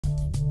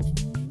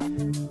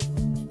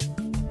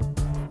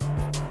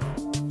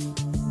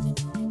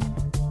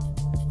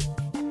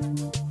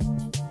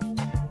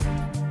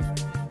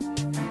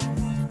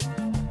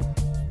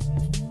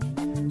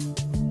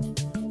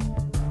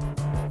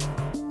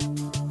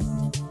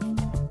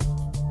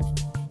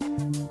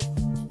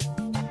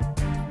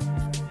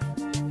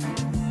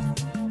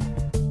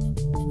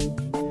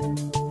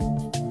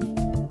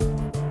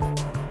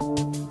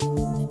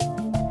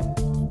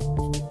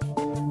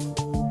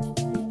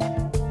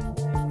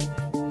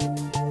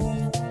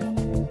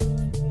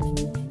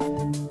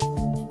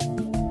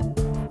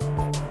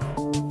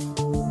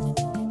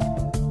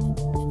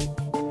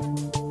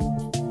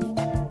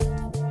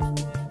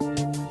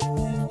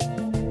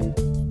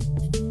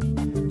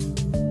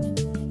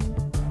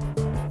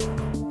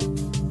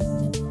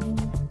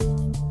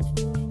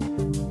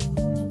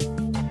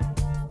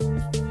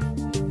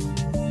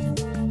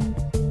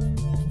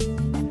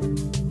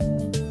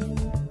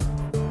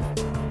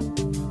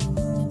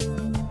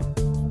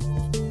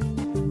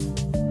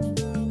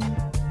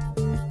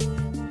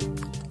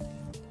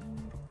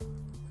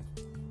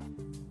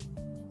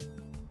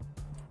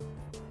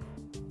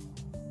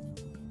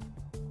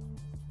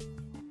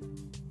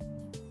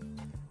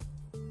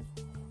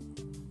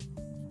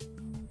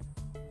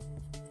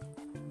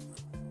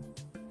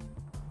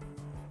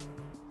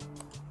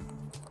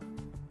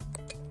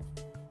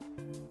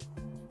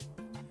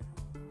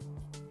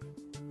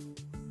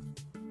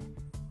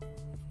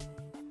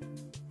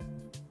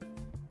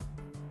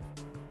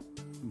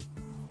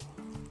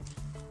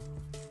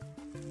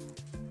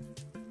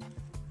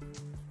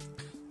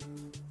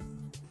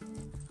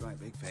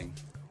big thing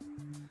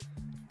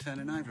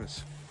turning over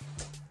us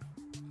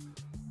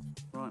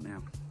right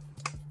now.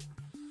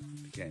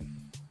 Again,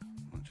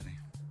 actually,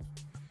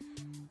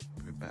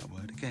 a better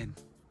word, again.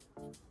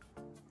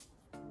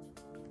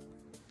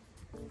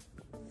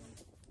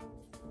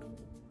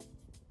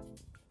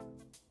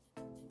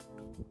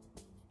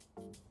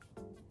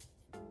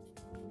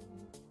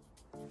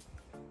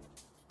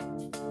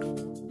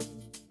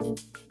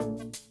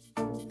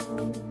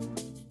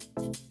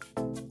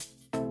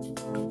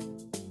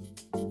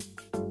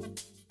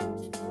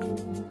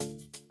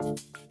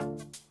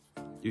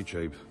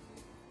 YouTube.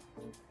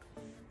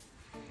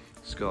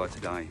 Sky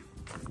today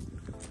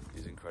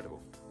is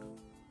incredible.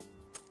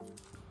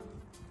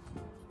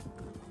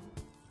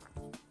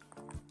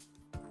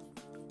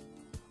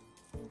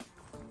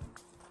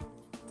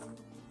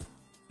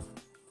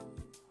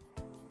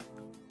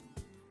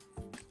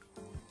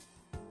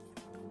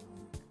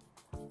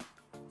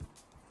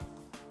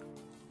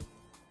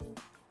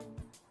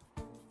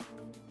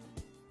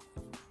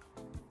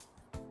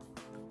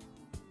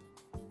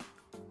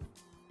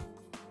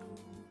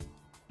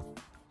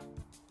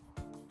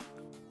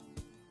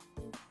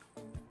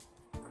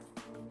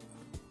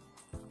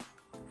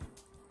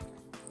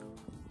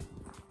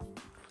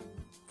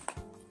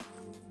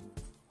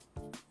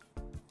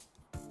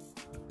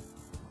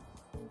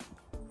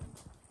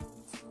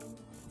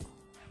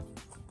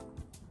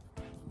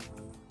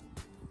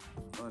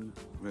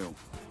 Unreal.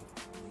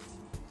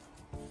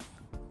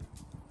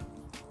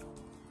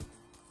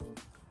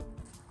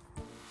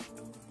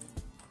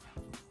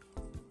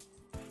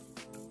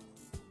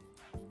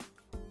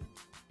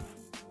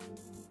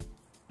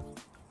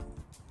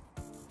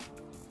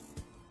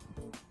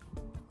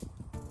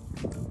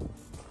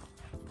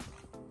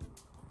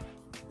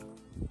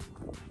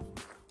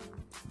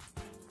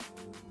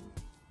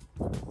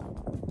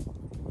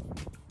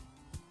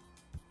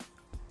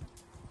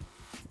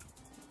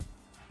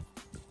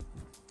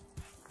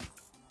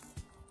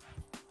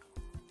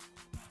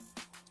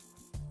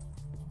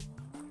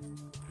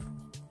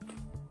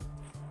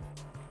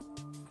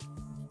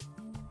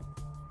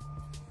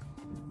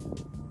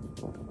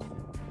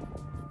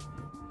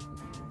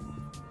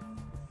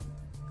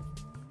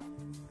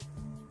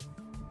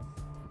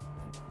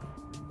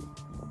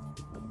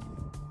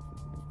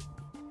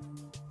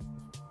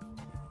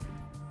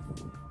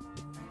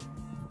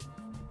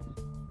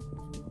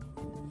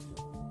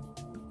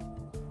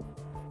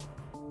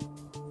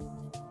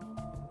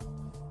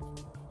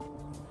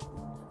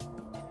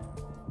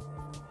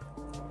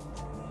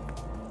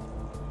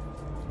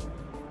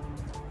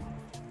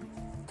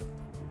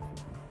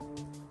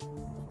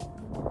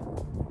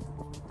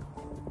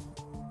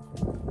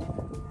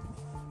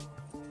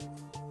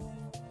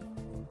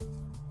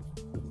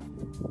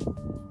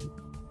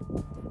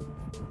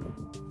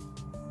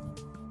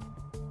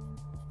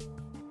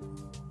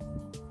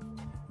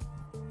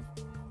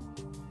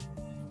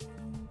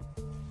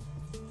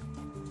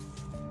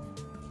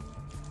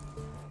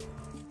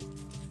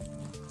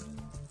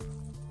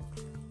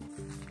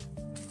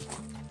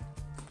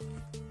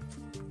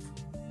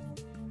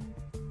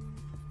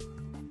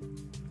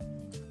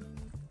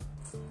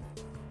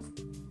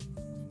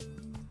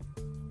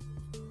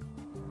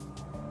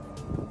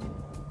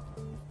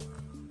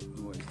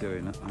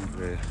 Doing it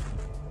over here.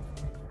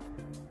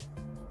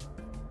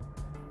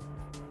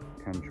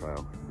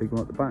 Chemtrail. Big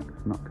one at the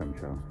back, not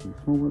chemtrail. And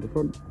the small one at the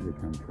front is a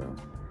chemtrail.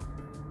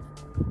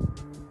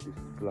 This is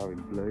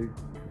glowing blue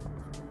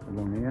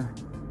along here,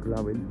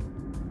 glowing.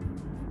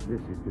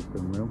 This is just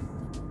unreal.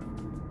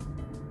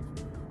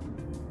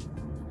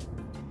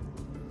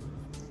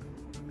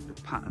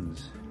 The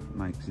patterns it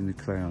makes in the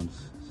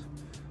clouds,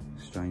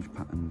 strange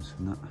patterns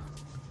and that.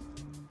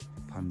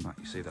 Pan back,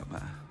 you see that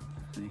better.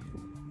 See?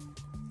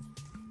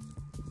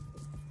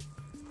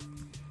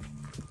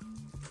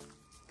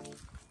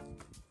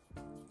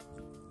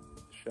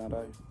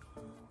 Shadow.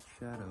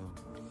 Shadow.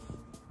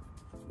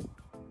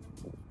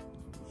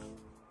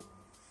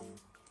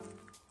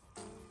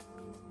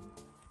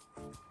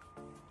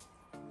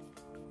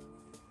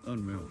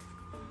 Unreal.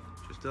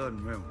 Just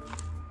unreal.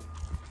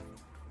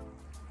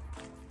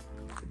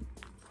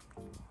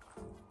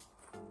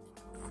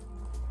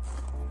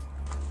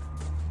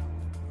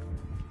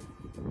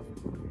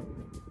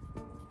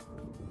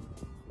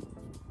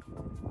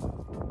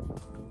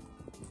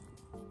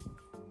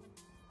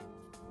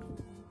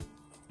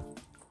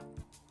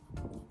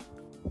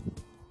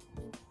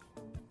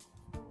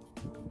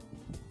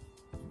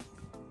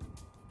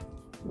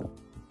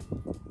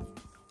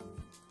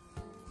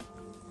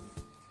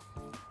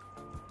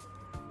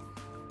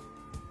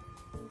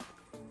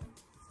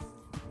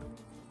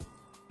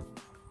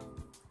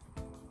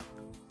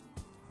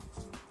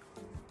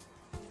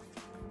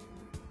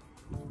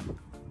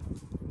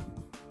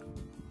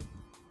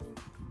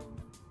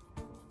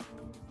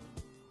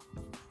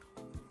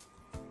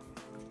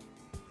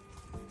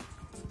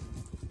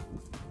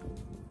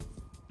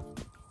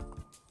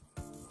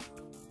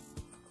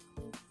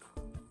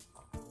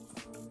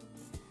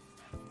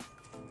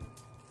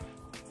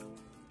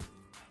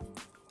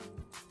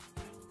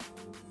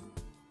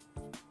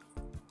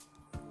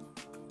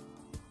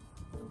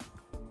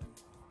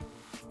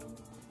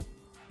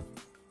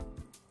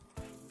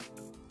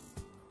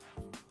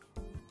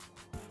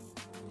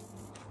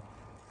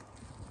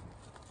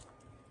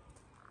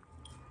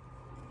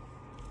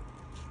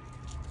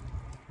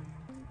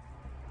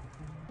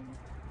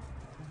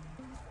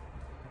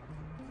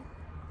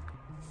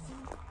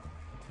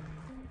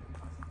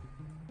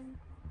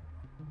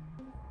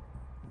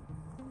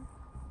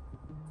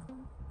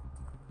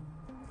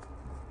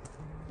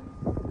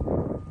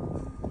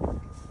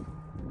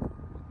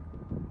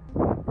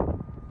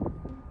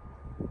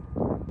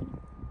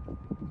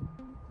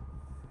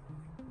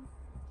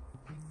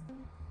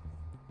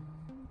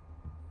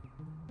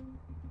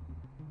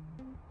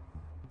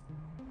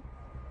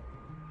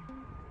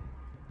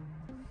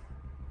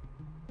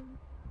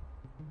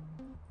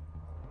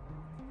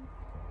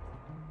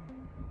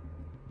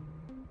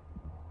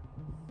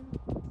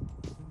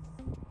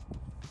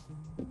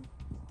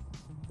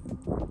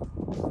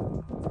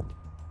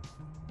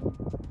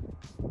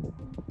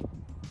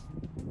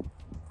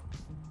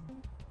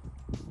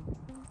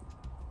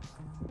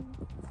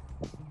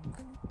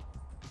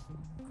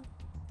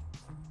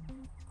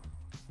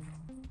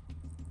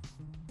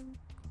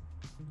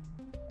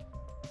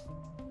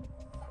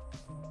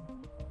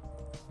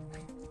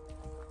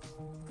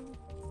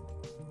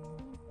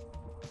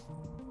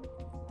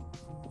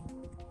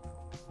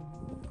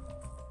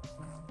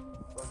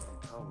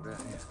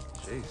 about here.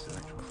 Jeez, the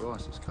actual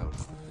Christ, it's cold.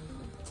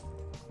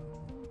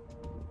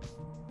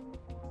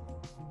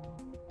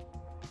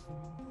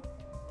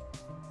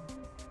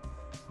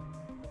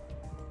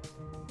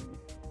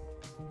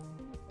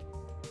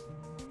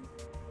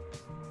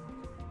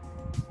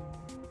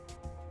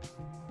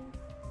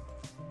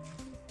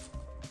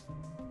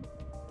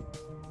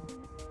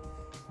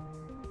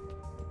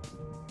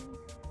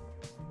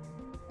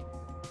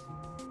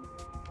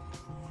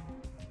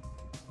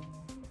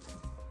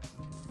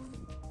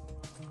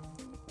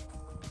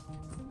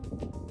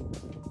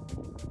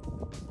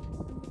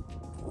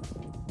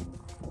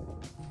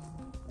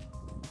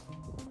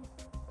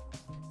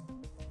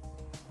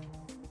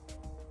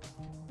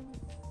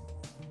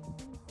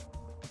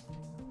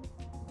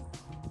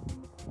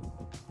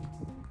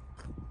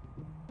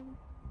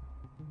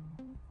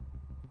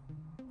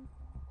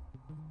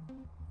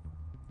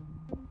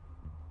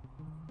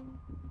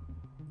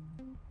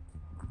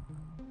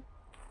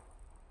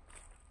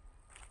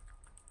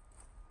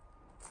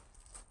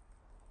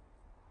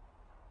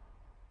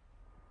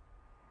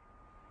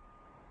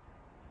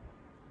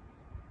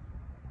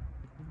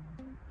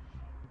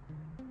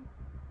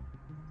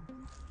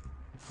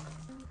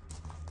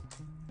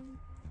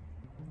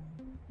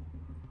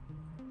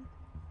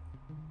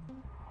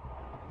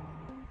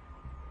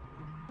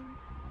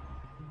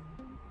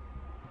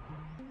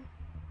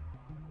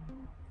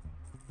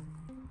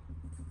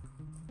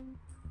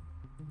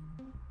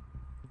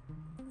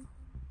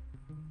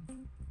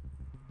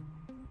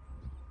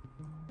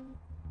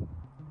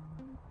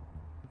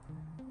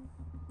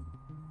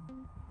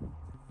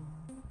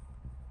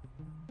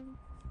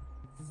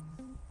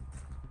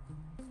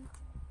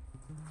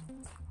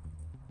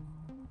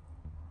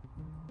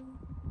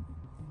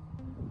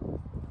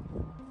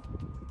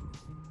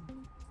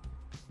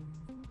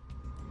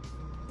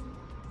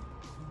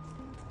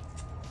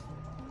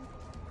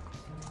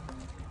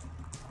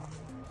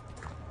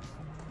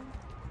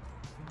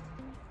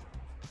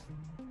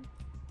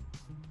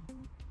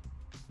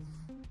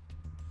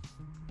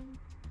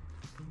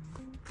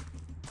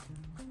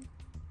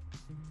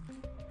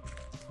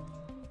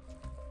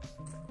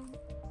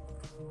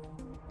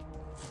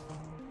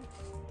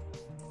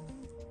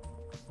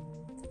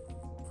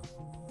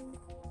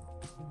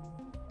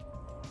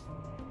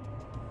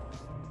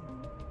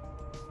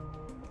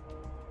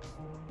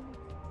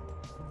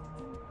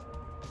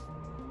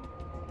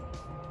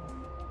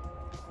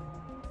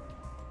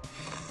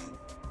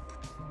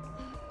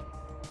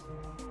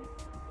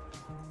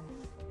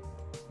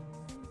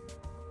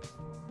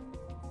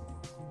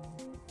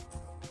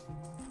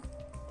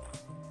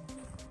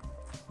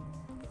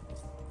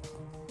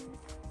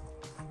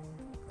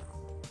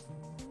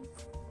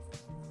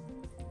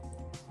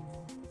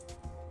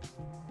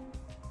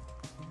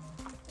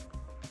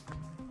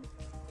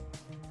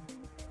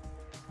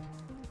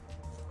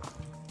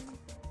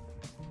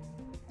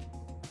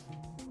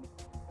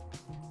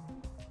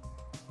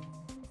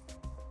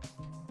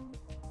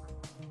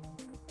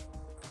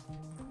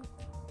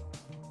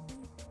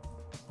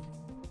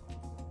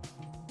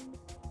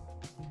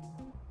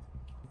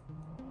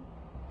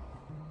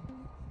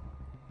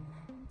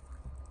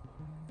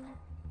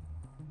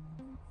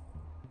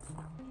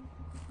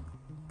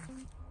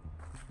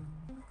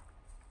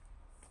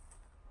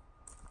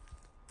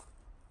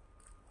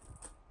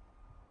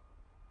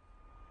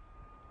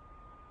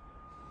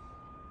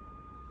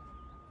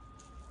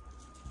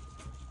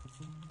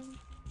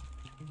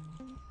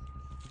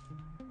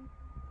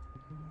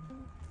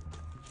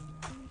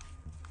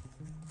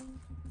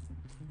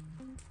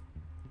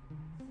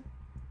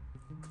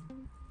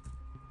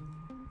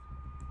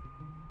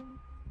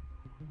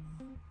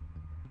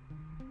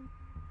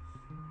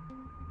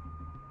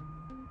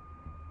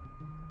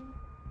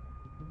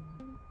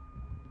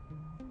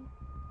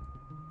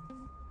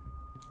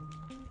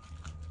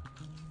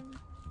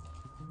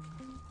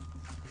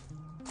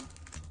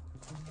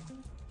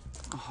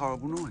 A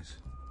horrible noise.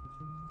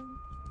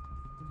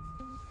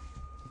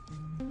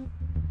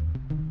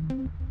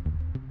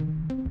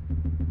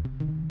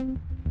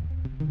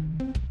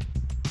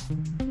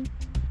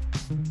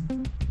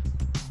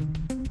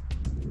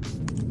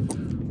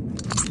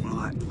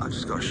 Right, I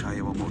just got to show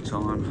you one more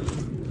time.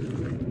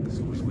 There's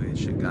always weird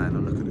shit going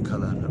on. Look at the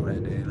colour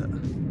around here. Look.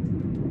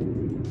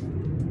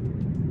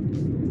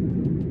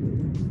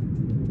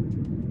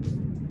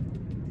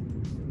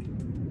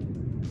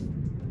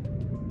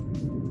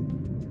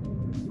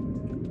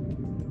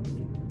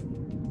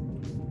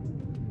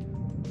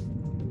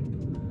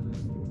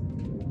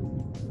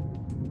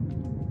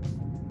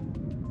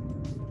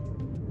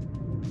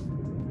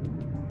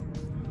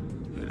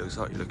 Looks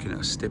like you're looking at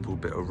a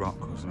stippled bit of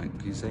rock or something,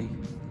 can you see?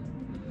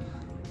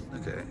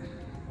 Look at it.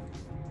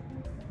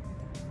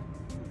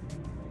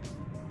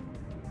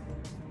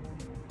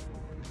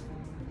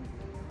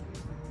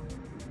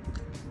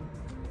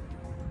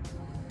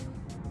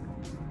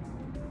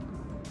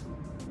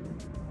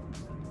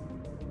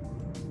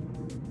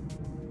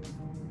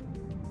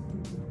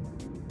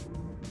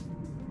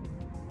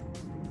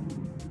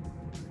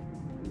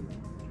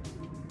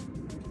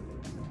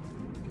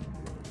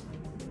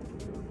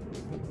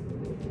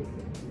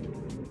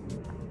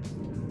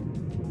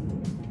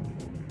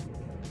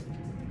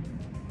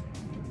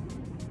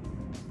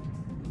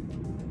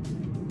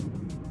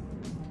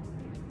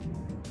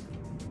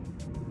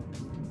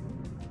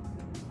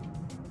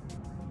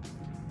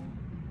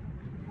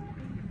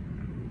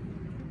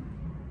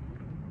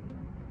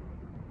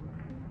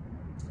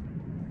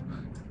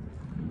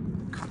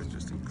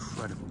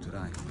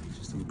 It's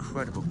just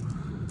incredible.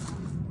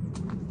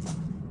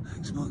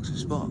 X marks the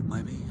spot,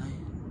 maybe, eh?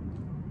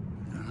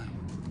 I don't know.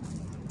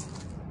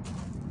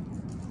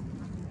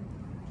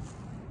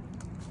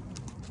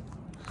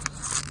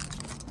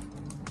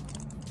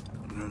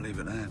 I'm gonna leave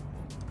it there.